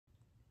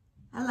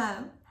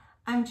Hello,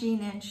 I'm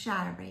Ann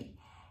Shirey,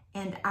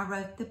 and I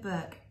wrote the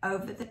book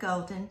Over the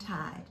Golden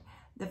Tide,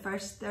 the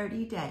first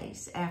 30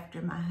 days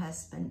after my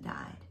husband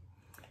died.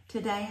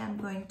 Today I'm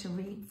going to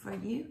read for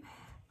you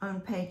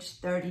on page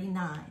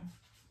 39.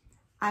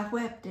 I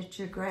wept at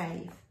your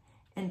grave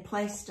and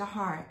placed a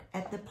heart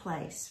at the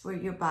place where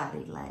your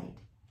body laid.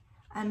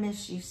 I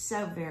miss you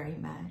so very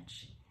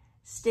much,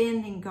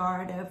 standing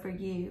guard over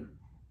you,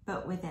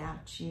 but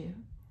without you.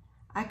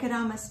 I could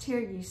almost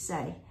hear you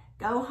say,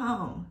 "Go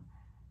home.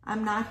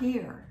 I'm not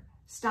here.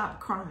 Stop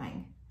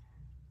crying."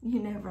 You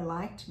never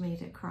liked me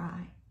to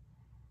cry.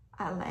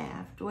 I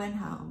laughed, went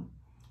home,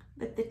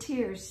 but the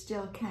tears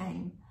still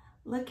came,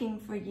 looking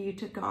for you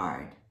to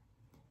guard,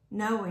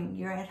 knowing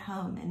you're at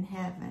home in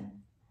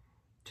heaven,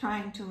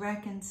 trying to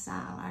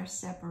reconcile our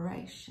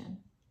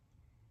separation.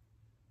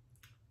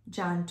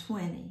 John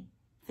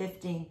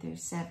 20:15 through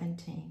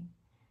 17.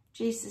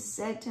 Jesus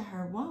said to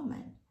her,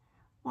 "Woman,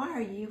 why are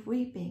you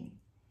weeping?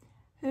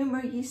 Whom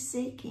are you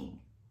seeking?"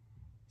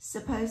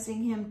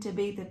 Supposing him to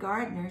be the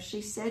gardener,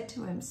 she said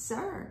to him,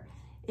 "Sir,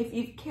 if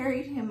you've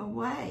carried him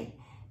away,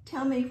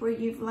 tell me where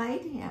you've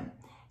laid him,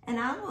 and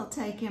I will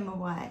take him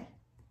away."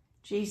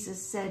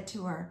 Jesus said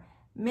to her,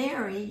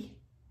 "Mary."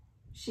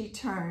 She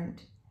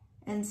turned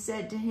and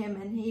said to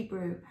him in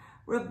Hebrew,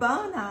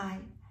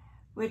 "Rabboni,"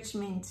 which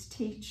means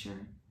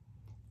teacher.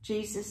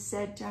 Jesus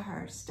said to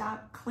her,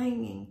 "Stop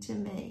clinging to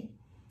me,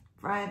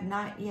 for I have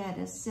not yet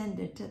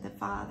ascended to the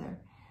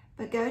Father,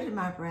 but go to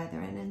my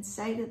brethren and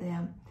say to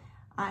them,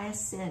 I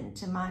ascend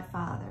to my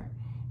Father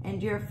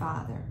and your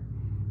Father,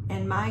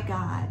 and my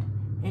God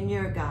and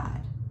your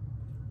God."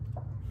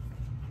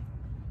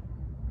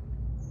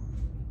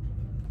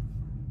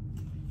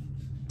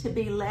 To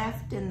be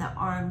left in the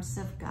arms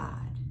of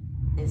God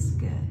is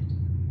good.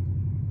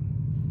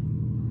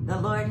 The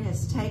Lord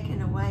has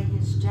taken away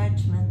his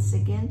judgments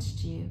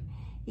against you.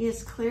 He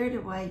has cleared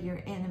away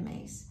your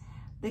enemies.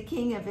 The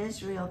King of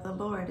Israel, the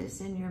Lord, is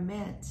in your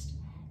midst.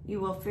 You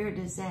will fear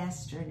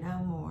disaster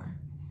no more.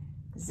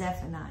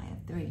 Zephaniah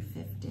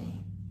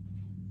 3:15.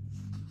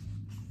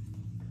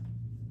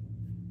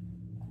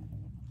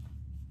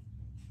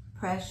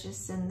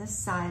 Precious in the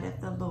sight of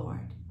the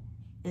Lord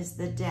is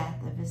the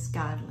death of his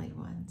godly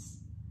ones.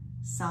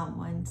 Psalm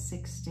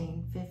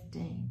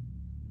 116:15.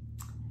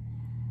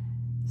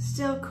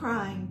 Still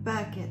crying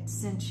buckets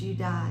since you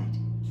died.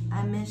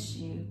 I miss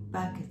you,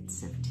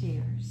 buckets of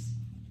tears.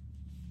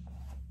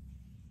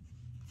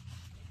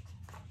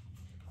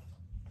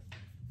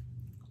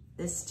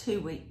 This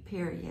 2-week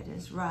period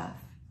is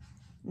rough.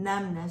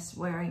 Numbness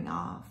wearing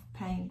off,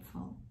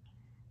 painful.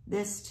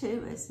 This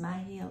too is my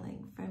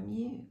healing from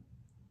you.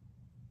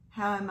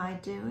 How am I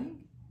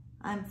doing?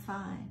 I'm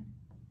fine,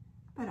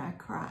 but I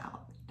cry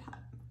all the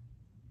time.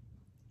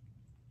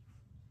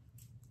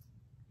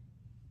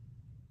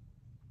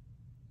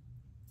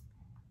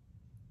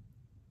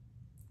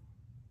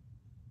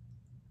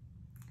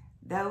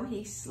 Though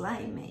he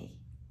slay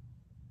me,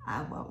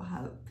 I will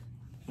hope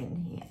in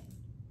him.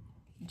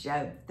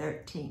 Job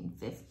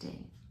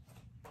 13:15.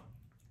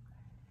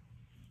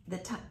 The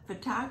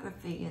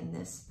photography in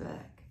this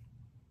book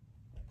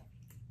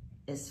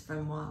is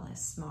from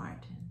Wallace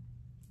Martin,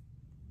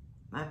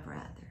 my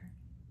brother,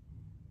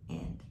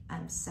 and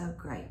I'm so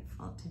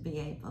grateful to be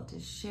able to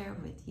share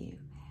with you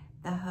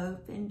the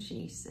hope in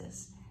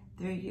Jesus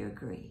through your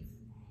grief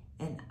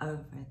and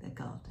over the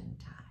golden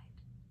tide.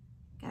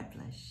 God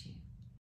bless you.